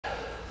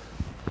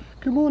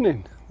Good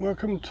morning,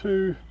 welcome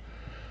to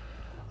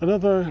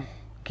another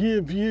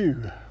gear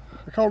view.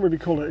 I can't really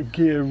call it a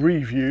gear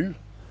review,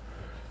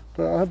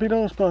 but I've been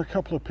asked by a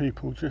couple of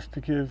people just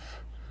to give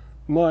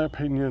my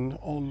opinion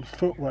on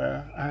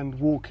footwear and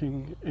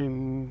walking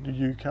in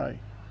the UK,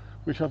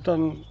 which I've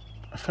done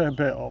a fair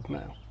bit of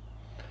now.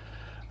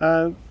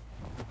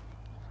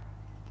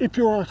 If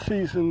you're a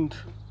seasoned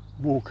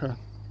walker,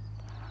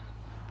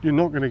 you're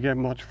not going to get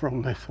much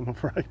from this, I'm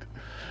afraid.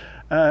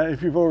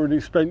 If you've already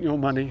spent your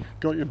money,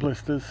 got your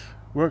blisters,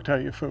 worked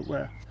out your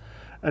footwear,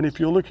 and if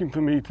you're looking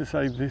for me to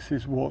say this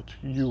is what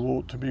you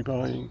ought to be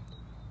buying,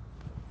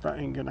 that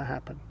ain't going to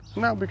happen.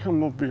 And that'll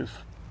become obvious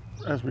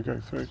as we go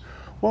through.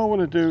 What I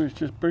want to do is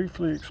just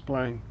briefly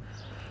explain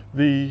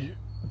the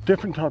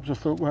different types of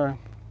footwear,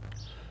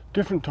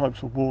 different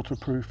types of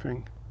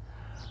waterproofing,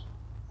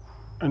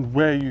 and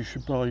where you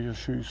should buy your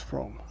shoes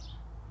from.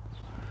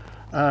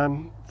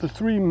 The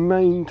three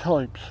main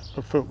types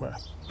of footwear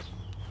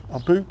are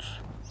boots,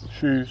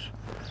 shoes,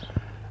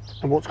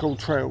 and what's called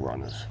trail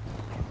runners.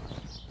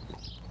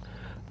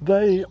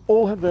 They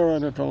all have their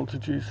own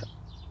advantages,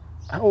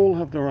 all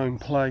have their own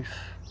place,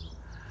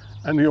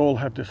 and they all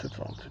have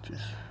disadvantages.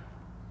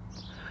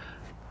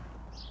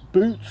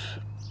 Boots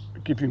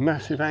give you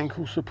massive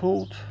ankle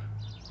support,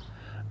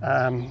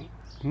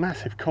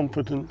 massive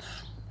confidence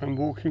when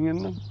walking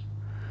in them.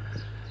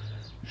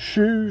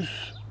 Shoes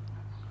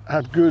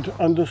have good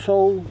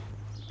undersole,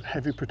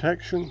 heavy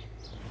protection.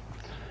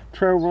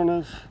 Trail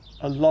runners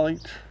are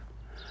light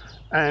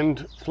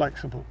and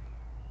flexible.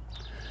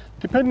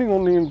 Depending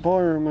on the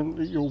environment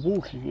that you're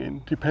walking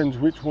in, depends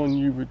which one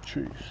you would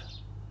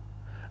choose,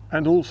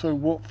 and also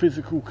what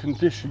physical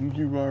condition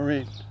you are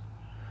in.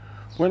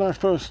 When I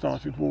first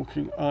started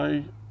walking,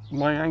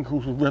 my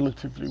ankles were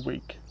relatively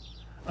weak,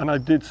 and I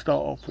did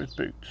start off with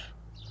boots.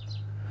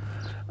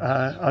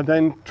 I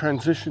then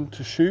transitioned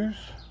to shoes,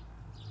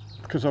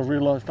 because I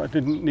realised I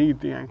didn't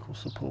need the ankle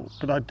support,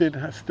 but I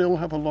did still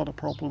have a lot of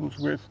problems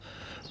with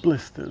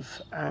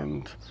blisters,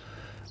 and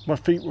my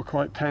feet were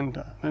quite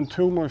tender.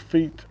 Until my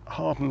feet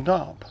hardened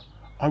up,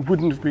 I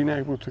wouldn't have been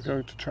able to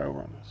go to trail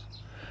runners.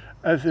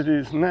 As it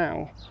is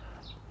now,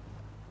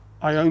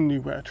 I only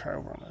wear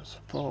trail runners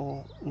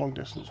for long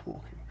distance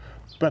walking,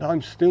 but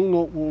I'm still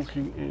not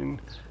walking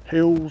in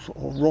hills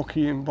or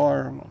rocky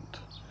environment.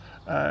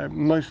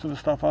 Most of the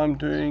stuff I'm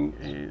doing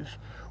is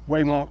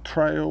waymarked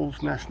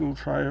trails, national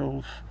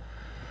trails,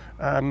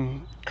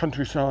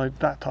 countryside,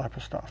 that type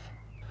of stuff.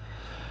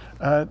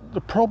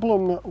 The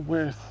problem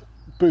with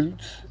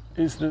boots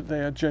is that they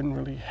are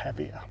generally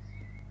heavier.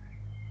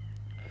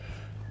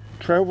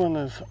 Trail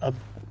runners are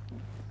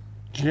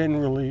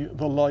generally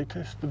the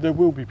lightest. There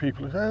will be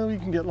people who say, oh, you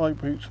can get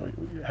light boots or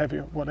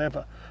heavier,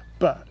 whatever.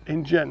 But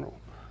in general,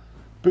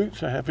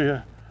 boots are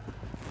heavier,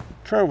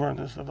 trail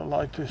runners are the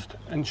lightest,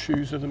 and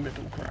shoes are the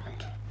middle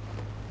ground.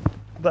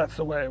 That's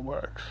the way it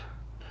works.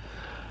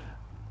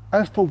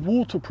 As for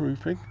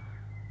waterproofing,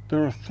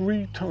 there are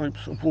three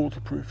types of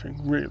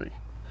waterproofing, really.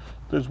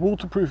 There's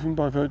waterproofing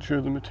by virtue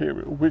of the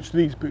material, which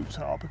these boots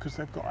are, because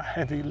they've got a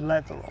heavy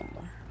leather on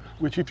them,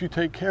 which if you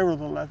take care of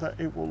the leather,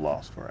 it will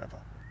last forever.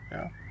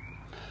 Yeah?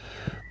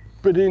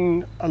 But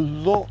in a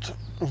lot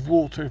of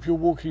water, if you're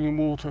walking in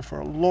water for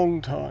a long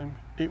time,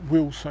 it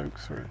will soak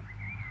through.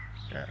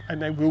 Yeah?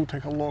 And they will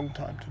take a long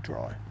time to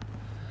dry.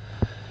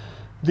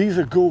 These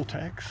are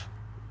Gore-Tex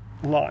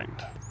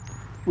lined,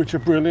 which are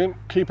brilliant,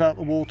 keep out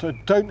the water,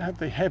 don't have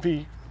the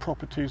heavy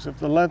properties of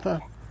the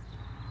leather.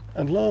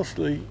 And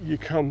lastly, you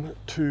come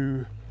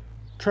to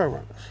trail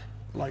runners,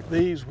 like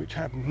these, which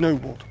have no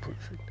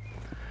waterproofing,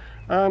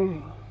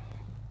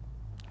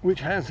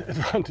 which has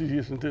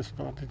advantages and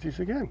disadvantages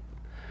again.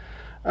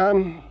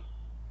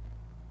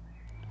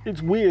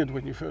 It's weird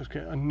when you first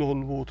get a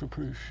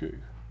non-waterproof shoe,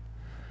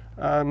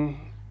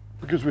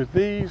 because with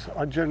these,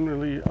 I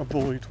generally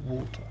avoid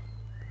water,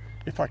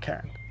 if I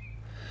can.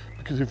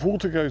 Because if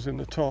water goes in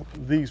the top,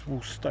 these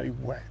will stay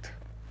wet.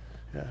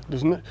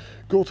 Yeah,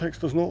 Gore-Tex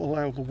does not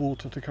allow the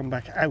water to come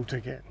back out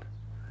again.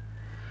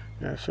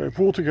 Yeah, so if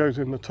water goes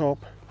in the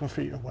top, my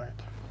feet are wet.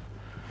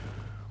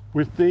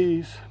 With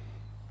these,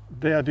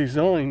 they are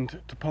designed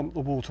to pump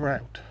the water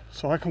out.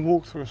 So I can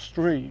walk through a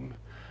stream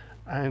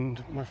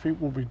and my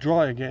feet will be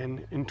dry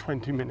again in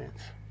 20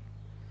 minutes.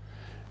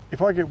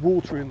 If I get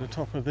water in the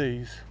top of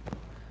these,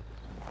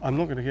 I'm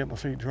not going to get my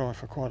feet dry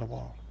for quite a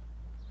while,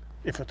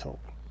 if at all.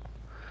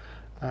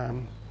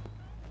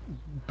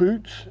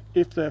 Boots,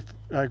 if they've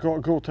got a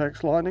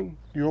Gore-Tex lining,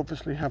 you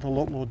obviously have a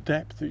lot more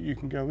depth that you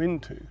can go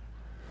into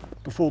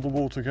before the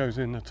water goes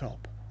in the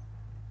top.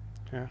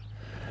 Yeah.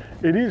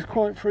 It is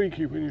quite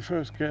freaky when you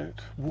first get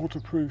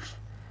waterproof,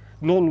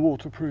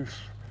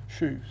 non-waterproof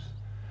shoes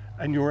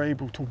and you're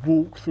able to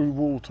walk through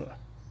water.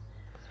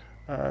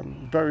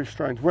 Very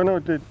strange. When I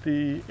did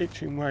the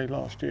Itching Way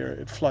last year,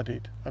 it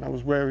flooded and I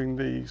was wearing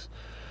these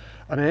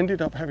and I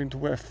ended up having to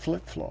wear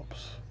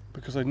flip-flops,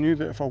 because I knew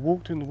that if I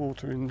walked in the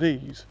water in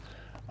these,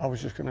 I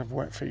was just going to have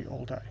wet feet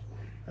all day.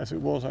 As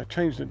it was, I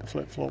changed into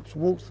flip-flops,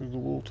 walked through the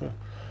water,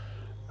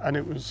 and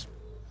it was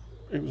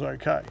it was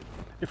okay.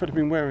 If I'd have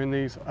been wearing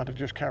these, I'd have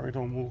just carried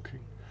on walking.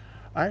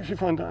 I actually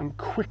find that I'm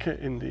quicker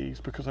in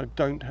these because I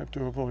don't have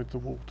to avoid the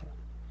water.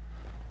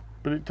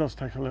 But it does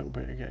take a little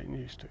bit of getting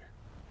used to.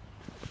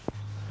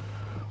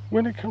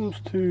 When it comes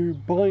to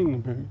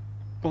buying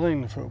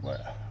the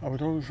footwear, I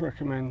would always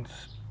recommend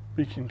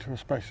speaking to a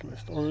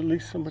specialist, or at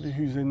least somebody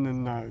who's in the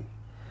know.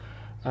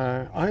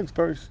 I had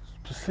very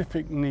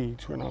specific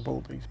needs when I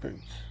bought these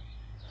boots.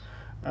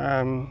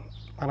 And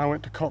I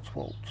went to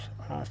Cotswolds.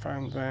 I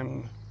found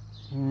them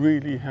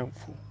really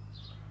helpful.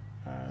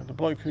 The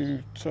bloke who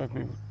served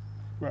me,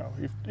 well,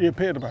 he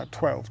appeared about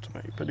 12 to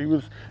me, but he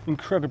was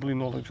incredibly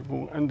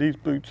knowledgeable, and these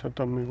boots have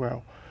done me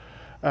well.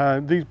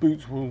 These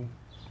boots will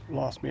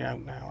last me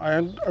out now. I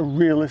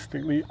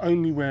realistically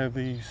only wear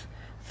these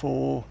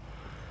for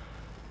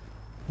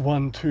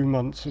 1-2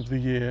 months of the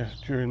year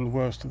during the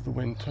worst of the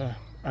winter,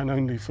 and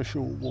only for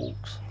short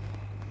walks.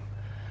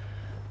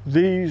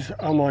 These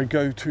are my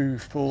go-to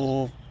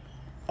for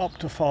up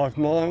to 5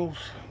 miles.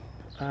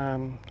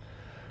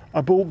 I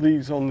bought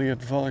these on the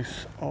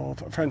advice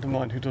of a friend of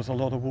mine who does a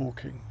lot of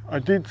walking. I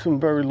did some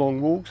very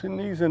long walks in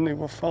these and they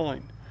were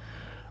fine.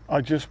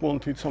 I just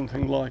wanted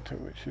something lighter,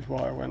 which is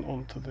why I went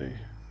on to the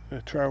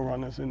trail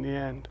runners in the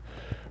end.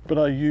 But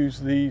I use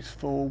these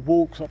for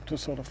walks up to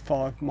sort of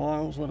 5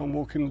 miles when I'm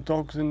walking the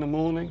dogs in the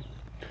morning.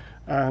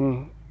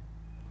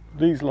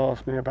 These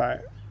last me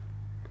about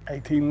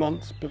 18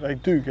 months, but they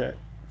do get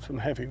some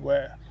heavy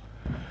wear.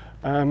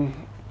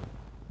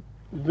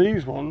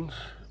 These ones,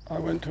 I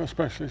went to a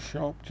specialist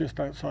shop just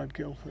outside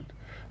Guildford.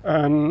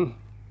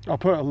 I'll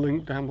put a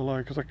link down below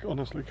because I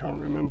honestly can't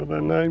remember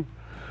their name.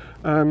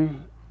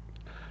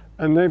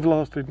 And they've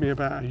lasted me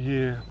about a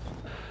year.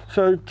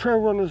 So trail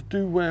runners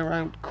do wear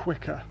out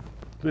quicker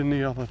than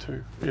the other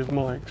two, is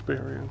my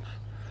experience.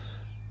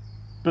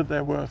 But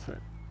they're worth it.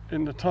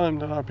 In the time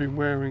that I've been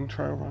wearing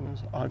trail runners,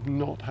 I've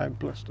not had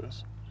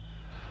blisters.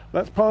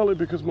 That's partly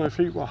because my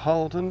feet were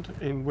hardened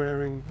in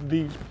wearing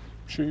these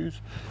shoes,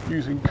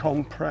 using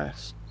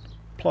compress,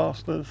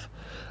 plasters,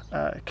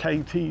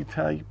 KT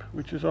tape,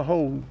 which is a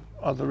whole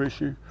other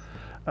issue.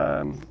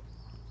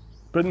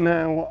 But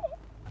now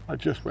I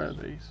just wear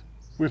these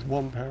with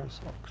one pair of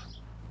socks.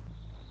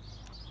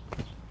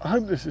 I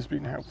hope this has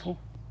been helpful.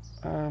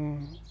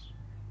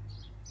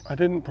 I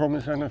didn't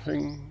promise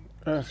anything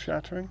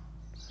earth-shattering,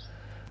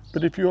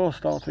 but if you are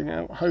starting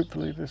out,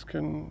 hopefully this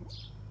can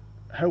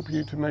help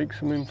you to make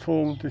some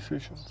informed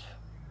decisions.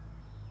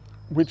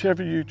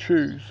 Whichever you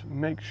choose,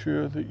 make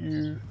sure that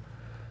you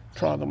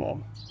try them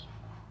on.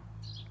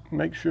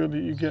 Make sure that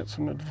you get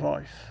some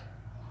advice,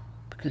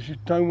 because you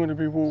don't want to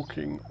be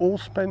walking or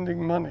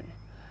spending money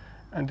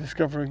and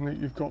discovering that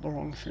you've got the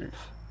wrong shoes.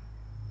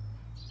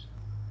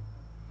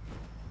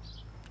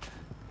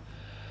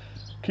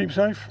 Keep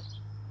safe,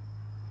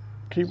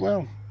 keep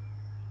well.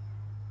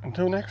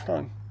 Until next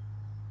time.